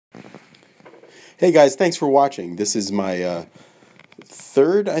Hey guys, thanks for watching. This is my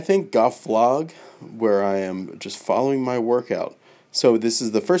third, I think, golf vlog where I am just following my workout. So this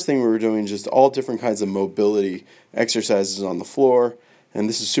is the first thing we were doing, just all different kinds of mobility exercises on the floor. And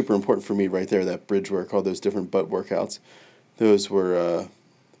this is super important for me right there, that bridge work, all those different butt workouts. Those were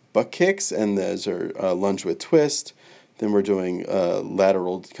butt kicks, and those are lunge with twist. Then we're doing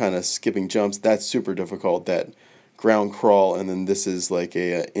lateral kind of skipping jumps. That's super difficult, that ground crawl, and then this is like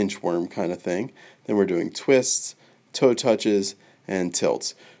a inchworm kind of thing. Then we're doing twists, toe touches, and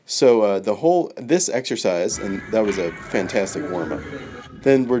tilts. So this exercise, and that was a fantastic warm-up.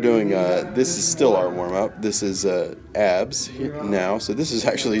 Then we're doing, this is still our warm-up. This is abs now, so this is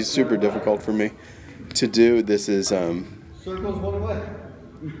actually super difficult for me to do. This is Circles one way.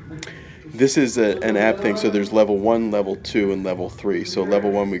 this is an ab thing, so there's level 1, level 2, and level 3. So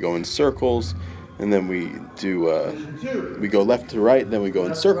level 1 we go in circles, and then we do we go left to right, then we go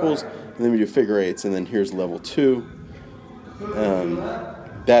in circles, and then we do figure eights, and then here's level 2.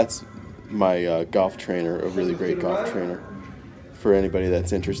 That's my golf trainer, a really great golf trainer. For anybody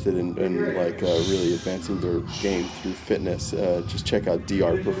that's interested in like really advancing their game through fitness, just check out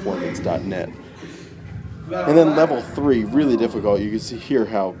drperformance.net. And then level 3, really difficult. You can hear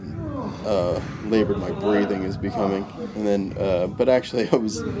how labored my breathing is becoming. And then, but actually, I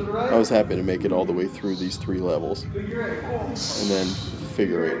was happy to make it all the way through these 3 levels. And then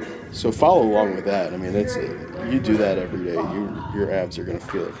figure 8. So follow along with that. I mean, you do that every day, your abs are gonna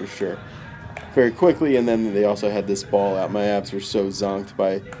feel it for sure. Very quickly, and then they also had this ball out. My abs were so zonked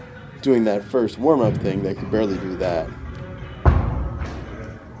by doing that first warm-up thing, they could barely do that.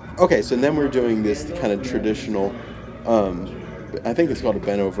 Okay, so then we're doing this kind of traditional, I think it's called a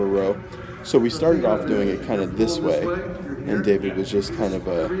bent over row. So we started off doing it kind of this way, and David was just kind of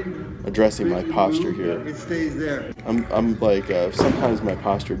addressing my posture here. It stays there. I'm like, sometimes my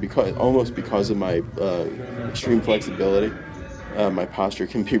posture, almost because of my extreme flexibility, my posture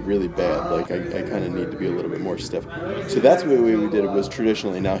can be really bad. Like I kind of need to be a little bit more stiff. So that's the way we did it, was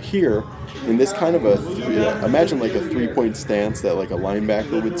traditionally. Now here, in this kind of imagine like a 3-point stance that like a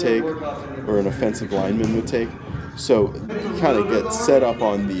linebacker would take, or an offensive lineman would take. So you kind of get set up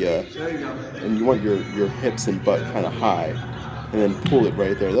on the, and you want your hips and butt kind of high, and then pull it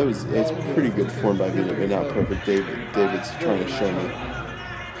right there. That's pretty good form by me, but not perfect. David's trying to show me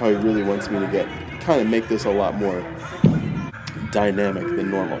how he really wants me to kind of make this a lot more dynamic than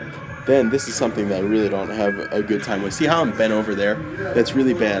normal. Then this is something that I really don't have a good time with. See how I'm bent over there? That's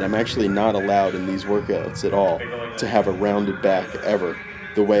really bad. I'm actually not allowed in these workouts at all to have a rounded back ever,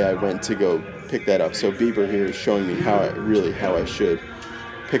 the way I went to go pick that up. So Bieber here is showing me how I should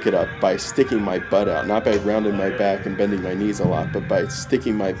pick it up, by sticking my butt out, not by rounding my back and bending my knees a lot, but by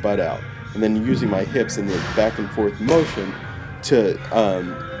sticking my butt out, and then using my hips in the back and forth motion to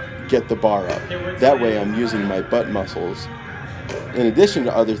get the bar up. That way I'm using my butt muscles in addition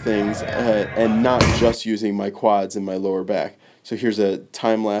to other things, and not just using my quads and my lower back. So here's a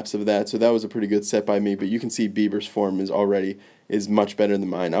time lapse of that. So that was a pretty good set by me, but you can see Bieber's form is much better than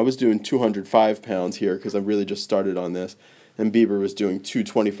mine. I was doing 205 pounds here because I really just started on this, and Bieber was doing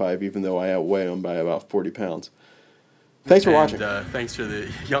 225, even though I outweigh him by about 40 pounds. Thanks for watching. Thanks for the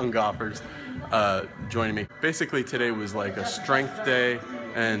young golfers joining me. Basically today was like a strength day,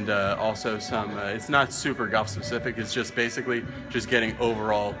 and also some, it's not super golf specific, it's just basically just getting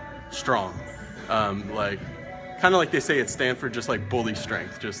overall strong. Like, kind of like they say at Stanford, just like bully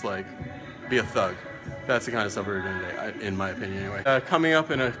strength, just like be a thug. That's the kind of stuff we're doing today, in my opinion anyway. Coming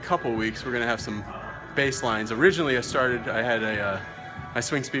up in a couple weeks, we're gonna have some baselines. Originally I had my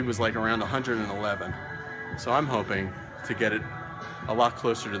swing speed was like around 111. So I'm hoping to get it a lot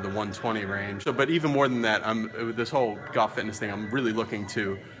closer to the 120 range. So, but even more than that, with this whole golf fitness thing, I'm really looking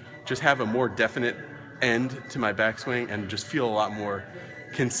to just have a more definite end to my backswing and just feel a lot more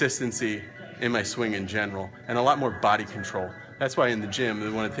consistency in my swing in general, and a lot more body control. That's why in the gym,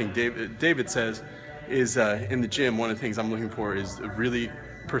 one of the things David says is in the gym, one of the things I'm looking for is a really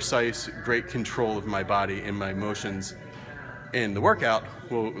precise, great control of my body and my motions. In the workout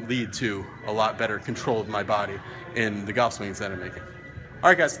will lead to a lot better control of my body in the golf swings that I'm making. All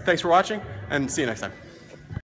right, guys, thanks for watching, and see you next time.